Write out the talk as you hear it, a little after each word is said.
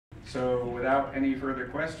So without any further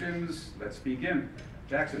questions, let's begin.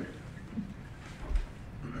 Jackson.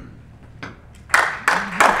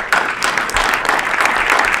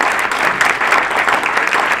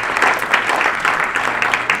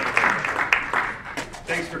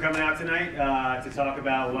 Thanks for coming out tonight to talk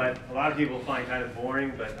about what a lot of people find kind of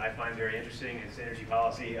boring, but I find very interesting. It's energy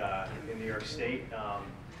policy in New York State.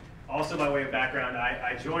 Also, by way of background,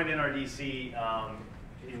 I joined NRDC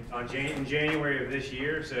in January of this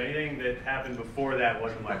year, so anything that happened before that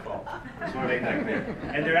wasn't my fault. Just want to make that clear.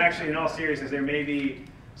 And there actually, in all seriousness, there may be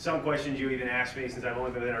some questions you even asked me, since I've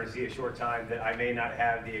only been with NRDC a short time, that I may not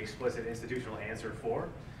have the explicit institutional answer for.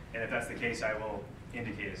 And if that's the case, I will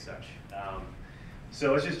indicate as such.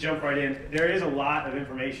 So let's just jump right in. There is a lot of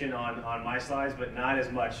information on my slides, but not as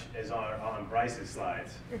much as on Brice's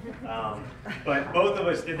slides. But both of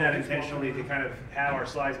us did that intentionally to kind of have our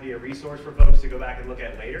slides be a resource for folks to go back and look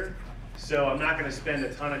at later. So I'm not going to spend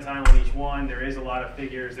a ton of time on each one. There is a lot of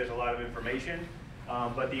figures, there's a lot of information,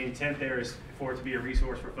 but the intent there is for it to be a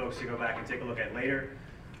resource for folks to go back and take a look at later.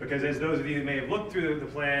 Because as those of you who may have looked through the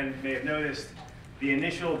plan may have noticed, the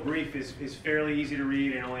initial brief is fairly easy to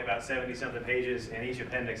read and only about 70-something pages, and each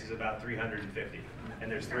appendix is about 350,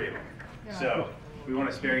 and there's 3 of them. Yeah. So we want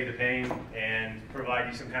to spare you the pain and provide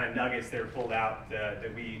you some kind of nuggets that are pulled out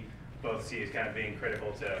that we both see as kind of being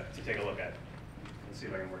critical to take a look at. Let's see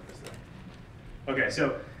if I can work this thing. Okay,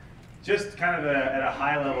 so just kind of at a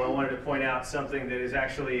high level, I wanted to point out something that is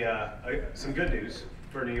actually some good news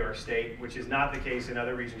for New York State, which is not the case in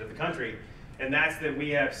other regions of the country. And that's that we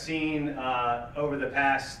have seen over the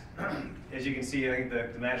past, as you can see, I think the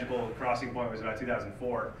magical crossing point was about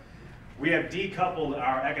 2004. We have decoupled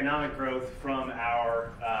our economic growth from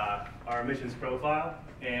our emissions profile,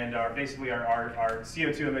 and basically our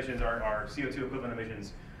CO2 emissions, our CO2 equivalent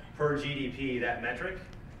emissions per GDP, that metric,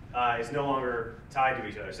 is no longer tied to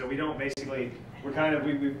each other. So we don't basically, we're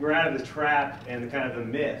out of the trap and kind of the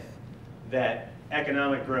myth that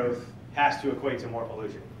economic growth has to equate to more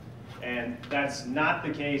pollution. And that's not the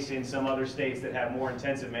case in some other states that have more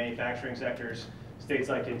intensive manufacturing sectors, states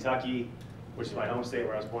like Kentucky, which is my home state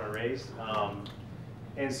where I was born and raised.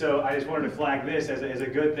 And so I just wanted to flag this as a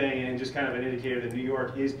good thing and just kind of an indicator that New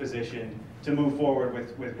York is positioned to move forward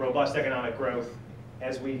with robust economic growth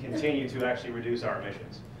as we continue to actually reduce our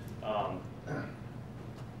emissions.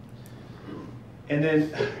 And then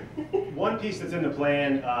one piece that's in the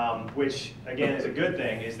plan, which again is a good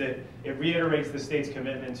thing, is that it reiterates the state's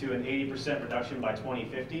commitment to an 80% reduction by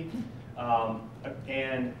 2050.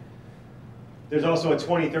 And there's also a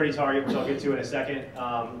 2030 target, which I'll get to in a second.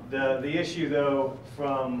 The issue, though,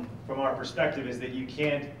 from our perspective, is that you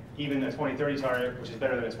can't, even the 2030 target, which is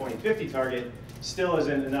better than a 2050 target, still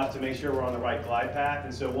isn't enough to make sure we're on the right glide path.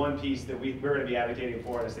 And so one piece that we're going to be advocating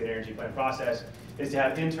for in the state energy plan process is to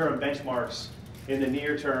have interim benchmarks in the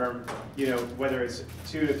near term, whether it's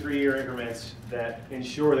 2 to 3 year increments that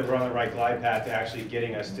ensure that we're on the right glide path to actually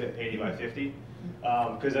getting us to 80 by 50.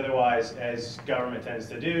 Because otherwise, as government tends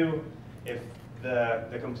to do, if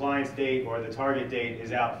the compliance date or the target date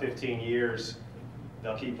is out 15 years,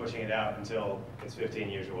 they'll keep pushing it out until it's 15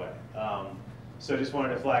 years away. So just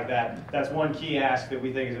wanted to flag that. That's one key ask that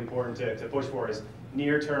we think is important to push for, is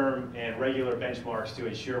near-term and regular benchmarks to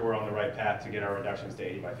ensure we're on the right path to get our reductions to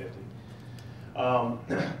 80 by 50.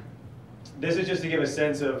 This is just to give a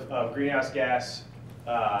sense of greenhouse gas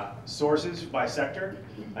sources by sector.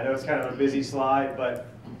 I know it's kind of a busy slide, but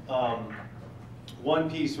one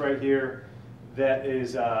piece right here that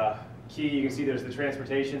is key, you can see there's the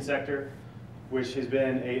transportation sector, which has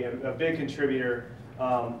been a big contributor.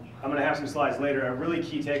 I'm going to have some slides later. A really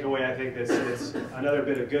key takeaway, I think, that's another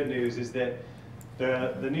bit of good news, is that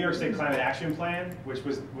the New York State Climate Action Plan, which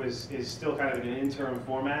is still kind of in an interim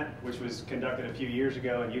format, which was conducted a few years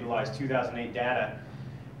ago and utilized 2008 data,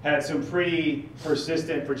 had some pretty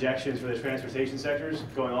persistent projections for the transportation sectors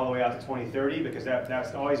going all the way out to 2030, because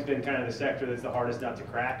that's always been kind of the sector that's the hardest nut to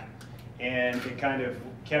crack. And it kind of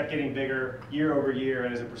kept getting bigger year over year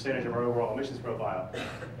and as a percentage of our overall emissions profile.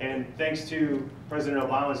 And thanks to President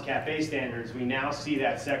Obama's CAFE standards, we now see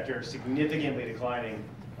that sector significantly declining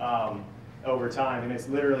over time, and it's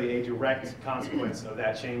literally a direct consequence of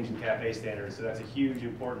that change in CAFE standards. So that's a huge,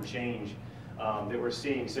 important change that we're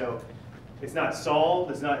seeing. So it's not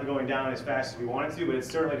solved, it's not going down as fast as we want it to, but it's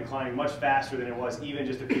certainly declining much faster than it was even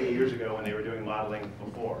just a few years ago when they were doing modeling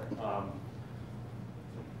before.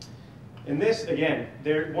 And this, again,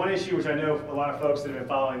 one issue which I know a lot of folks that have been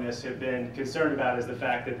following this have been concerned about is the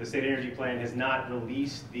fact that the State Energy Plan has not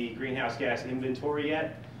released the greenhouse gas inventory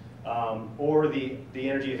yet, or the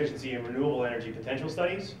energy efficiency and renewable energy potential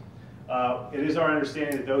studies. It is our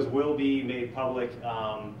understanding that those will be made public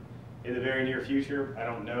in the very near future. I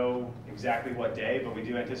don't know exactly what day, but we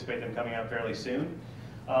do anticipate them coming out fairly soon.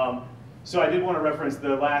 So I did want to reference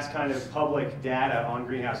the last kind of public data on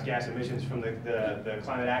greenhouse gas emissions from the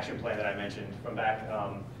Climate Action Plan that I mentioned from back.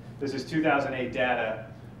 This is 2008 data.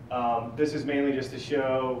 This is mainly just to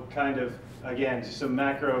show kind of, again, just some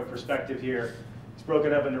macro perspective here. It's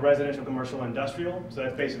broken up into residential, commercial, and industrial. So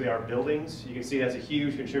that's basically our buildings. You can see that's a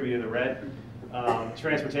huge contributor to the red.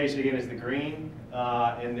 Transportation, again, is the green.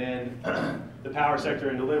 And then the power sector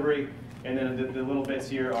and delivery. And then the little bits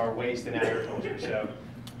here are waste and agriculture. So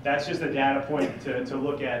that's just a data point to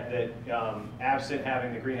look at that, absent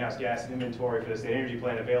having the greenhouse gas inventory for the state energy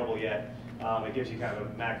plan available yet, it gives you kind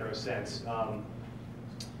of a macro sense.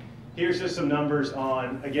 Here's just some numbers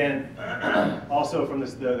on, again, also from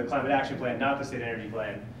the Climate Action Plan, not the State Energy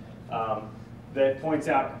Plan, that points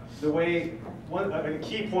out the way, a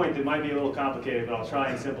key point that might be a little complicated, but I'll try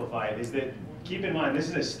and simplify it, is that keep in mind this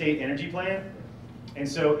is a state energy plan, and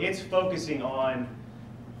so it's focusing on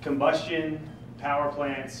combustion, power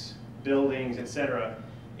plants, buildings, etc.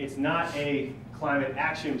 It's not a climate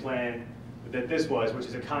action plan that this was, which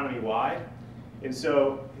is economy-wide, and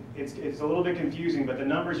so it's a little bit confusing, but the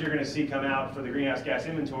numbers you're going to see come out for the greenhouse gas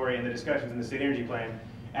inventory and the discussions in the state energy plan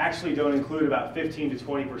actually don't include about 15 to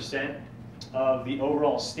 20% of the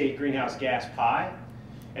overall state greenhouse gas pie.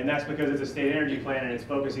 And that's because it's a state energy plan and it's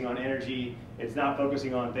focusing on energy. It's not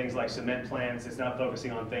focusing on things like cement plants. It's not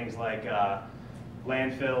focusing on things like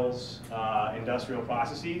landfills, industrial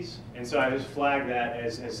processes. And so I just flagged that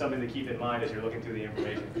as something to keep in mind as you're looking through the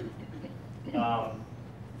information.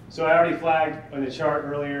 So I already flagged on the chart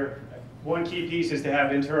earlier, one key piece is to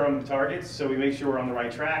have interim targets so we make sure we're on the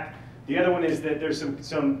right track. The other one is that there's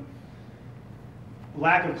some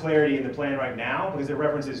lack of clarity in the plan right now because it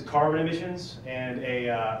references carbon emissions and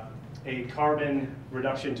a carbon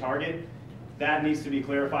reduction target. That needs to be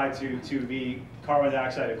clarified to be carbon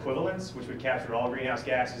dioxide equivalents, which would capture all greenhouse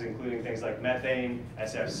gases, including things like methane,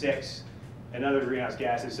 SF6, and other greenhouse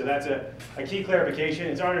gases. So that's a key clarification.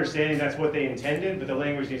 It's our understanding that's what they intended, but the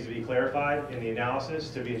language needs to be clarified in the analysis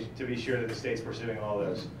to be sure that the state's pursuing all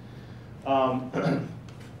those.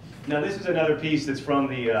 Now this is another piece that's from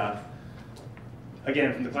the,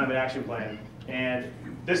 again, from the Climate Action Plan. And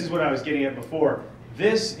this is what I was getting at before.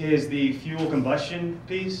 This is the fuel combustion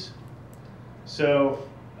piece. So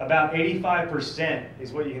about 85%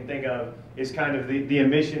 is what you can think of is kind of the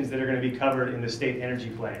emissions that are going to be covered in the state energy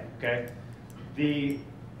plan, okay?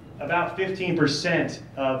 About 15%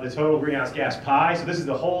 of the total greenhouse gas pie, so this is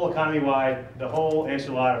the whole economy-wide, the whole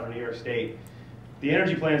enchilada for New York State. The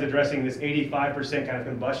energy plan is addressing this 85% kind of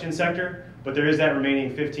combustion sector, but there is that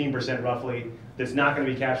remaining 15% roughly that's not going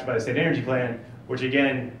to be captured by the state energy plan, which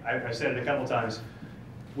again, I've said it a couple times,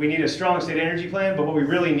 we need a strong state energy plan, but what we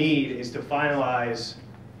really need is to finalize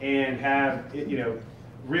and have,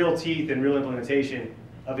 real teeth and real implementation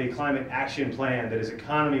of a climate action plan that is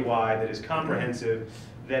economy-wide, that is comprehensive,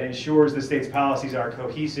 that ensures the state's policies are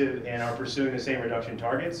cohesive and are pursuing the same reduction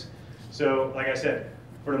targets. So, like I said,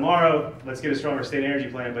 for tomorrow, let's get a stronger state energy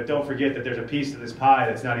plan, but don't forget that there's a piece of this pie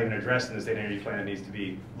that's not even addressed in the state energy plan that needs to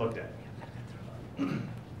be looked at.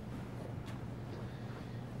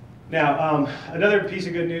 Now, another piece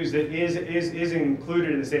of good news that is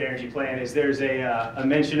included in the state energy plan is there's a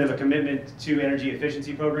mention of a commitment to energy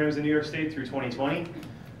efficiency programs in New York State through 2020.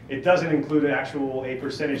 It doesn't include a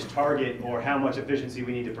percentage target or how much efficiency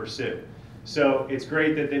we need to pursue. So it's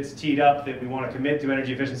great that it's teed up that we want to commit to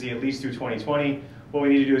energy efficiency at least through 2020. What we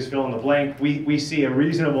need to do is fill in the blank. We see a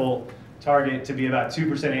reasonable target to be about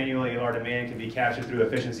 2% annually of our demand can be captured through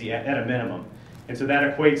efficiency at a minimum. And so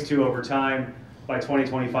that equates to, over time, by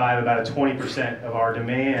 2025, about a 20% of our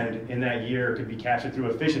demand in that year could be captured through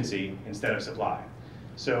efficiency instead of supply.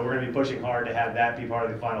 So we're going to be pushing hard to have that be part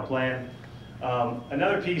of the final plan.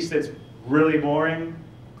 Another piece that's really boring,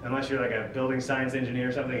 unless you're like a building science engineer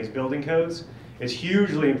or something, is building codes. It's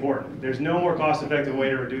hugely important. There's no more cost-effective way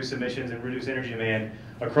to reduce emissions and reduce energy demand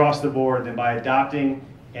across the board than by adopting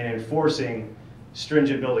and enforcing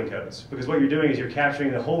stringent building codes. Because what you're doing is you're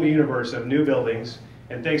capturing the whole universe of new buildings,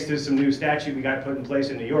 and thanks to some new statute we got put in place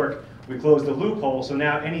in New York, we closed the loophole, so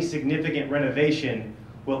now any significant renovation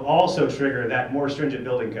will also trigger that more stringent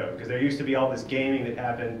building code. Because there used to be all this gaming that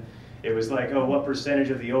happened. It was like, oh, what percentage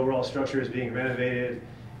of the overall structure is being renovated?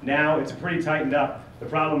 Now it's pretty tightened up. The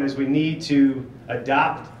problem is we need to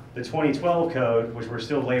adopt the 2012 code, which we're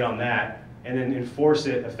still late on that, and then enforce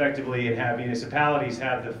it effectively and have municipalities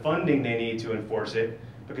have the funding they need to enforce it,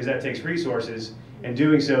 because that takes resources, and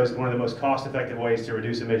doing so is one of the most cost-effective ways to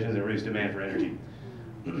reduce emissions and reduce demand for energy.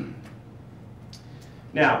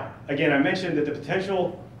 Now, again, I mentioned that the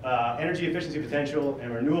potential energy efficiency potential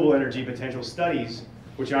and renewable energy potential studies,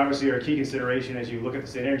 which obviously are a key consideration as you look at the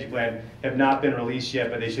state energy plan, have not been released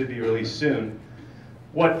yet, but they should be released soon.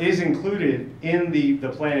 What is included in the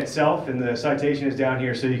plan itself, and the citation is down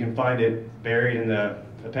here so you can find it buried in the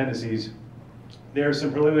appendices, there are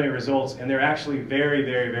some preliminary results, and they're actually very,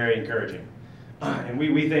 very, very encouraging. And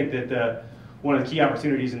we think that one of the key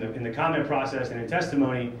opportunities in the comment process and in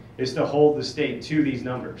testimony is to hold the state to these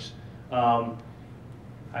numbers.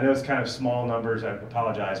 I know it's kind of small numbers, I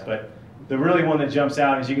apologize, but the really one that jumps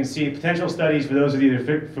out, as you can see, potential studies, for those of you that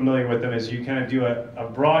are familiar with them, is you kind of do a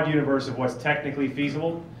broad universe of what's technically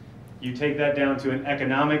feasible. You take that down to an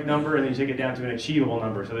economic number, and then you take it down to an achievable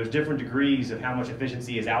number. So there's different degrees of how much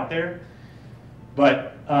efficiency is out there.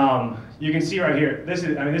 But you can see right here, this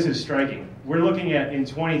is striking. We're looking at, in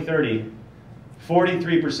 2030,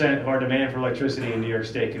 43% of our demand for electricity in New York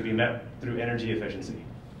State could be met through energy efficiency.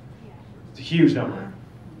 It's a huge number.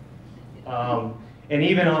 And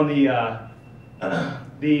even on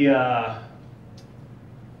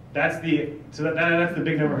that's the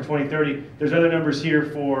big number for 2030. There's other numbers here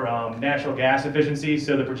for natural gas efficiency.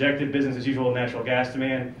 So the projected business as usual natural gas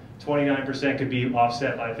demand, 29% could be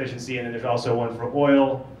offset by efficiency, and then there's also one for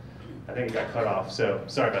oil. I think it got cut off, so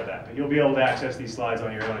sorry about that. But you'll be able to access these slides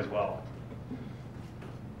on your own as well.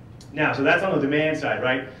 Now, so that's on the demand side,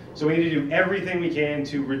 right? So we need to do everything we can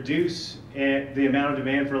to reduce the amount of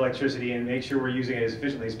demand for electricity and make sure we're using it as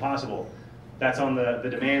efficiently as possible. That's on the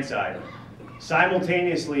demand side.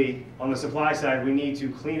 Simultaneously, on the supply side, we need to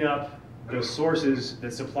clean up the sources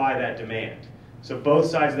that supply that demand. So both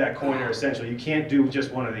sides of that coin are essential. You can't do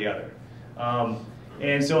just one or the other.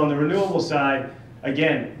 And so on the renewable side,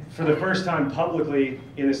 again, for the first time publicly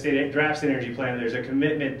in the state draft state energy plan, there's a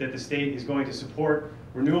commitment that the state is going to support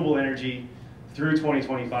renewable energy through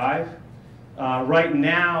 2025. Right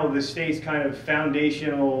now, the state's kind of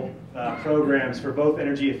foundational programs for both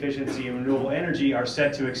energy efficiency and renewable energy are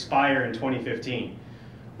set to expire in 2015.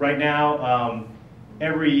 Right now,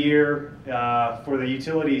 every year for the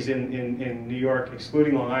utilities in New York,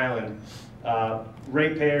 excluding Long Island,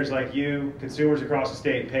 ratepayers like you, consumers across the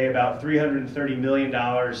state, pay about $330 million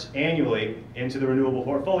annually into the renewable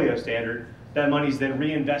portfolio standard. That money's then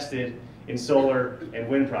reinvested in solar and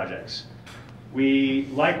wind projects. We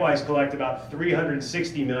likewise collect about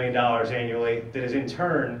 $360 million annually that is in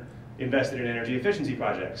turn invested in energy efficiency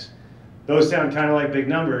projects. Those sound kind of like big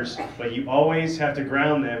numbers, but you always have to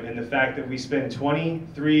ground them in the fact that we spend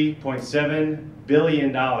 $23.7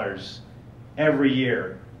 billion every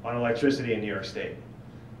year on electricity in New York State.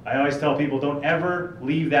 I always tell people, don't ever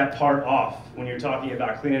leave that part off when you're talking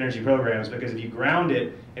about clean energy programs, because if you ground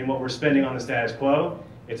it in what we're spending on the status quo,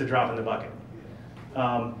 it's a drop in the bucket.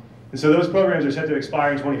 And so those programs are set to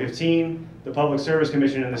expire in 2015. The Public Service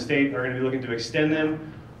Commission and the state are going to be looking to extend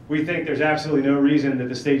them. We think there's absolutely no reason that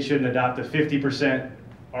the state shouldn't adopt a 50%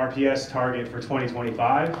 RPS target for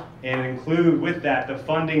 2025 and include with that the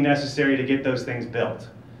funding necessary to get those things built.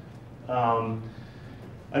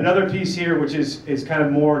 Another piece here, which is kind of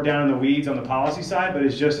more down in the weeds on the policy side, but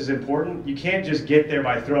is just as important, you can't just get there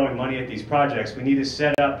by throwing money at these projects. We need to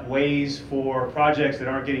set up ways for projects that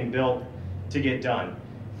aren't getting built to get done.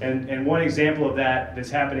 And one example of that that's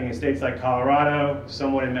happening in states like Colorado,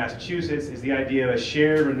 somewhat in Massachusetts, is the idea of a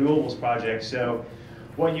shared renewables project. So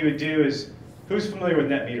what you would do is, who's familiar with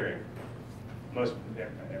net metering? Most,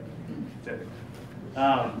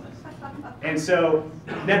 and so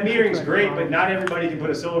net metering is great, but not everybody can put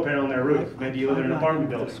a solar panel on their roof. Maybe you live in an apartment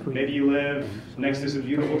building. Maybe you live next to some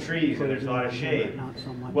beautiful trees and there's a lot of shade.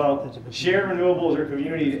 Well, shared renewables or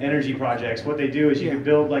community energy projects, what they do is you can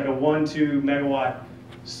build like a 1-2 megawatt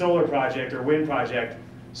solar project or wind project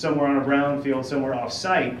somewhere on a brownfield, somewhere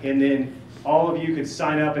off-site, and then all of you could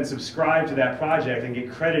sign up and subscribe to that project and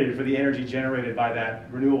get credited for the energy generated by that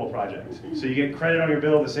renewable project. So you get credit on your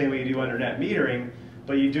bill the same way you do under net metering,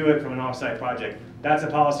 but you do it from an off-site project. That's a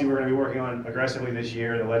policy we're going to be working on aggressively this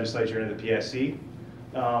year in the legislature and the PSC.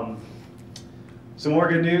 Some more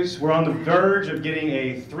good news. We're on the verge of getting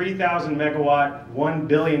a 3,000 megawatt, $1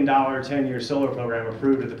 billion 10-year solar program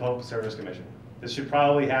approved at the Public Service Commission. This should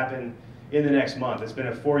probably happen in the next month. It's been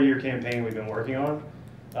a 4-year campaign we've been working on.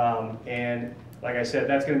 And like I said,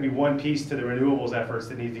 that's going to be one piece to the renewables efforts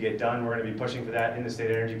that need to get done. We're going to be pushing for that in the state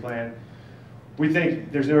energy plan. We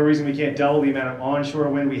think there's no reason we can't double the amount of onshore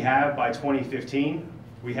wind we have by 2015.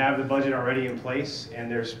 We have the budget already in place, and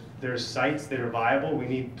there's sites that are viable. We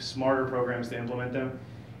need smarter programs to implement them.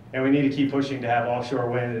 And we need to keep pushing to have offshore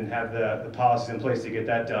wind and have the policies in place to get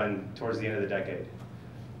that done towards the end of the decade.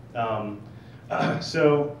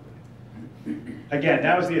 So again,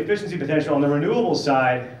 that was the efficiency potential. On the renewable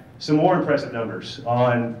side, some more impressive numbers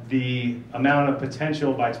on the amount of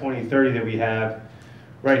potential by 2030 that we have.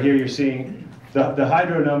 Right here you're seeing the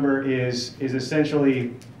hydro number is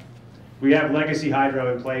essentially, we have legacy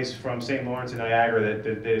hydro in place from St. Lawrence and Niagara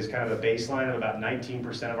that is kind of a baseline of about 19%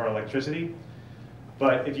 of our electricity.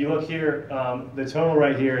 But if you look here, the total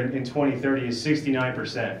right here in 2030 is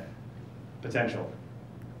 69% potential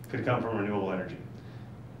could come from renewable energy.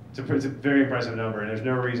 It's a very impressive number, and there's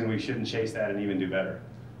no reason we shouldn't chase that and even do better.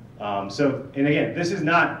 And again, this isn't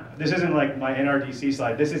like my NRDC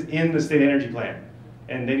slide. This is in the state energy plan,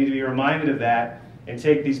 and they need to be reminded of that and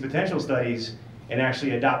take these potential studies and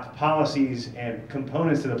actually adopt policies and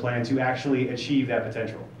components to the plan to actually achieve that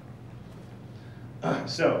potential.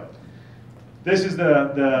 So this is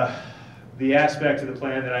the aspect of the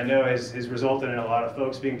plan that I know has resulted in a lot of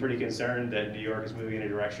folks being pretty concerned that New York is moving in a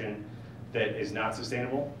direction that is not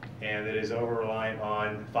sustainable and that is over-reliant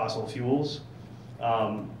on fossil fuels.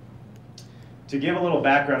 To give a little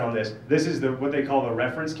background on this, this is what they call the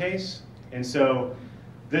reference case. And so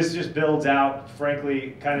this just builds out,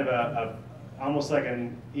 frankly, kind of almost like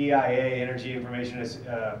an EIA, Energy Information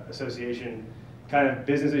Association, kind of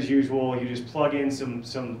business as usual. You just plug in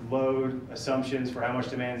some load assumptions for how much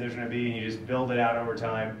demand there's going to be, and you just build it out over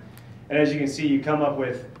time. And as you can see, you come up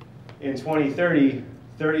with, in 2030,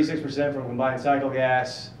 36% from combined cycle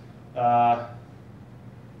gas, 5%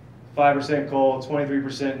 coal,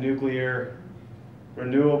 23% nuclear,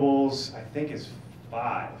 renewables, I think is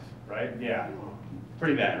 5, right? Yeah,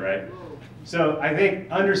 pretty bad, right? So I think,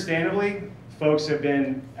 understandably, folks have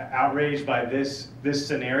been outraged by this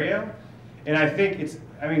scenario. And I think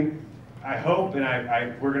I hope and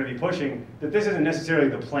we're going to be pushing that this isn't necessarily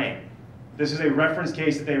the plan. This is a reference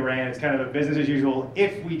case that they ran. It's kind of a business as usual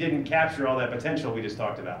if we didn't capture all that potential we just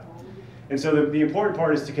talked about. And so the important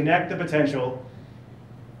part is to connect the potential,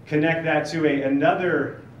 connect that to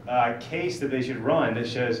another case that they should run that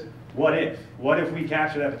says, what if? What if we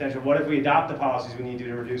capture that potential? What if we adopt the policies we need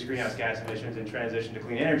to reduce greenhouse gas emissions and transition to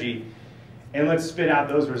clean energy? And let's spit out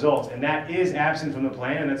those results. And that is absent from the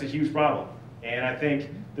plan, and that's a huge problem. And I think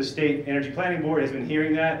the State Energy Planning Board has been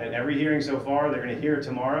hearing that at every hearing so far. They're going to hear it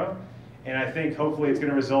tomorrow. And I think hopefully it's going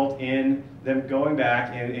to result in them going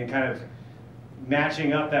back and kind of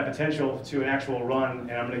matching up that potential to an actual run.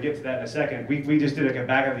 And I'm going to get to that in a second. We just did a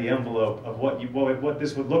back of the envelope of what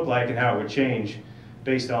this would look like and how it would change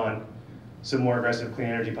based on some more aggressive clean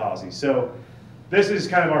energy policies. So this is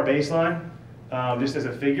kind of our baseline, just as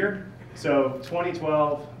a figure. So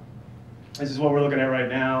 2012, this is what we're looking at right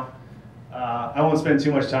now. I won't spend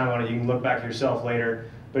too much time on it. You can look back yourself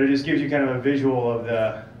later, but it just gives you kind of a visual of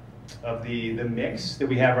the mix that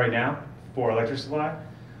we have right now for electric supply.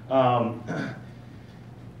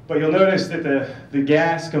 But you'll notice that the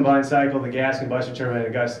gas combined cycle, the gas combustion turbine,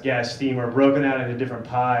 and the gas steam are broken out into different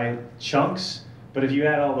pie chunks. But if you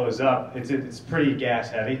add all those up, it's pretty gas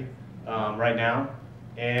heavy right now.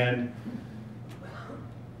 And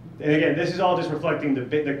again, this is all just reflecting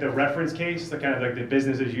the reference case, the kind of like the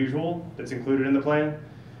business as usual that's included in the plan.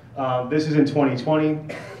 This is in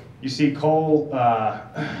 2020. You see coal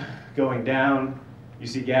going down. You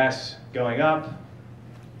see gas going up.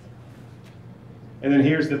 And then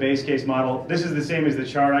here's the base case model. This is the same as the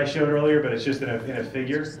chart I showed earlier, but it's just in a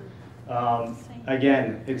figure.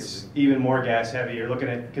 Again, it's even more gas heavy. You're looking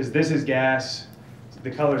at, because this is gas. The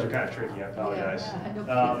colors are kind of tricky, I apologize.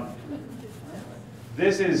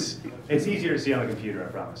 It's easier to see on the computer, I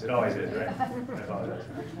promise. It always is, right? I apologize.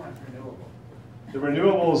 Which one's renewable? The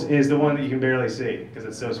renewables is the one that you can barely see because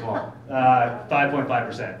it's so small.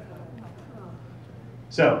 5.5%.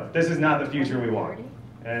 So this is not the future we want.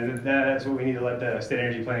 And that's what we need to let the State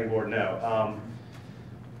Energy Planning Board know.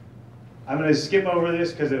 I'm going to skip over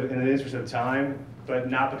this because in the interest of time, but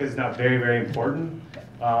not because it's not very, very important.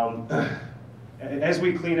 As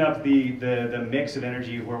we clean up the mix of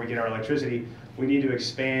energy where we get our electricity, we need to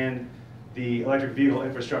expand the electric vehicle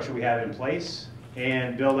infrastructure we have in place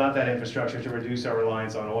and build out that infrastructure to reduce our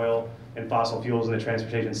reliance on oil and fossil fuels in the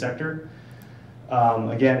transportation sector.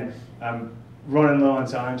 Again, I'm running low on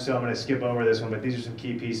time, so I'm going to skip over this one, but these are some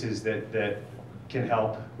key pieces that can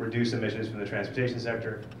help reduce emissions from the transportation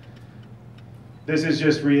sector. This is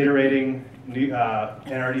just reiterating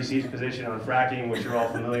NRDC's position on fracking, which you're all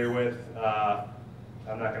familiar with.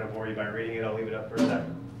 I'm not going to bore you by reading it. I'll leave it up for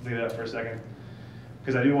a second,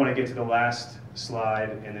 because I do want to get to the last slide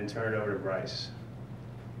and then turn it over to Brice.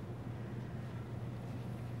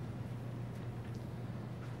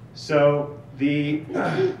 So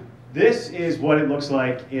this is what it looks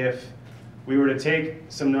like if we were to take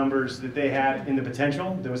some numbers that they had in the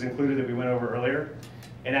potential that was included that we went over earlier,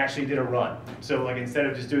 and actually did a run. So like instead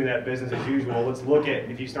of just doing that business as usual, let's look at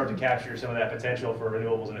if you start to capture some of that potential for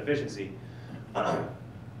renewables and efficiency.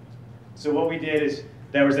 So what we did is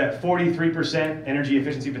there was that 43% energy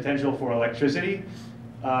efficiency potential for electricity.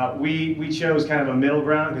 We chose kind of a middle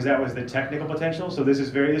ground because that was the technical potential. So this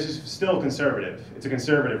is still conservative. It's a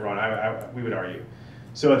conservative run, we would argue.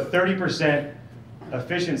 So a 30%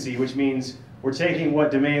 efficiency, which means we're taking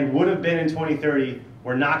what demand would have been in 2030,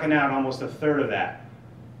 we're knocking out almost a third of that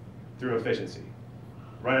through efficiency,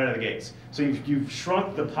 right out of the gates. So you've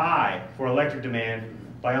shrunk the pie for electric demand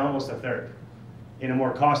by almost a third in a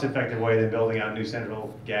more cost-effective way than building out new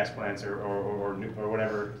central gas plants or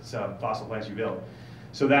whatever fossil plants you build.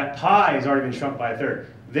 So that pie has already been shrunk by a third.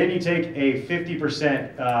 Then you take a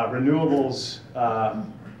 50% renewables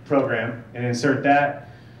program and insert that.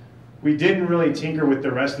 We didn't really tinker with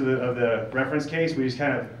the rest of the reference case. We just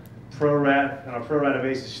kind of on a pro rata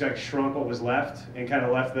basis, just like shrunk what was left and kind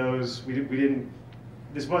of left those. We didn't.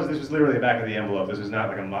 This was literally the back of the envelope. This was not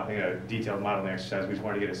like a detailed modeling exercise. We just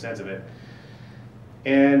wanted to get a sense of it.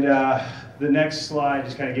 And the next slide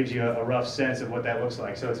just kind of gives you a rough sense of what that looks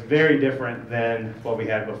like. So it's very different than what we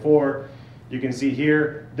had before. You can see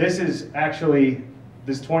here, this is actually,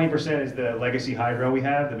 this 20% is the legacy hydro we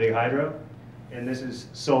have, the big hydro. And this is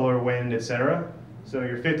solar, wind, etc. So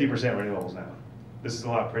you're 50% renewables now. This is a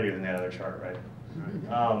lot prettier than that other chart, right?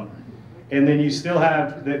 And then you still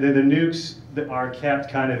have the nukes that are kept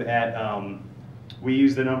kind of at, we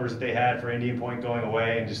used the numbers that they had for Indian Point going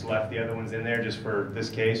away and just left the other ones in there just for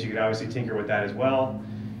this case. You could obviously tinker with that as well.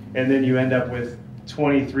 And then you end up with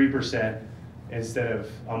 23% instead of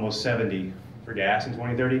almost 70 for gas in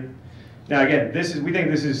 2030. Now again, we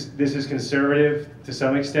think this is conservative to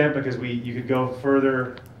some extent because you could go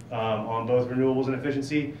further on both renewables and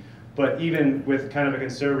efficiency. But even with kind of a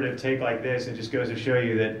conservative take like this, it just goes to show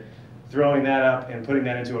you that throwing that up and putting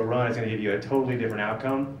that into a run is going to give you a totally different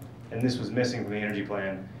outcome. And this was missing from the energy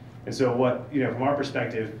plan. And so from our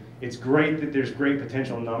perspective, it's great that there's great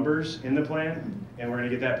potential numbers in the plan, and we're going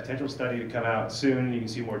to get that potential study to come out soon, and you can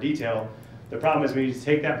see more detail. The problem is we need to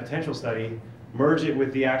take that potential study, merge it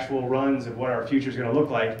with the actual runs of what our future is going to look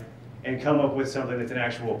like, and come up with something that's an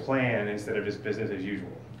actual plan instead of just business as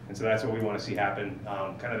usual. And so that's what we want to see happen,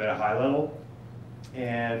 kind of at a high level.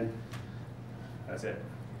 And that's it.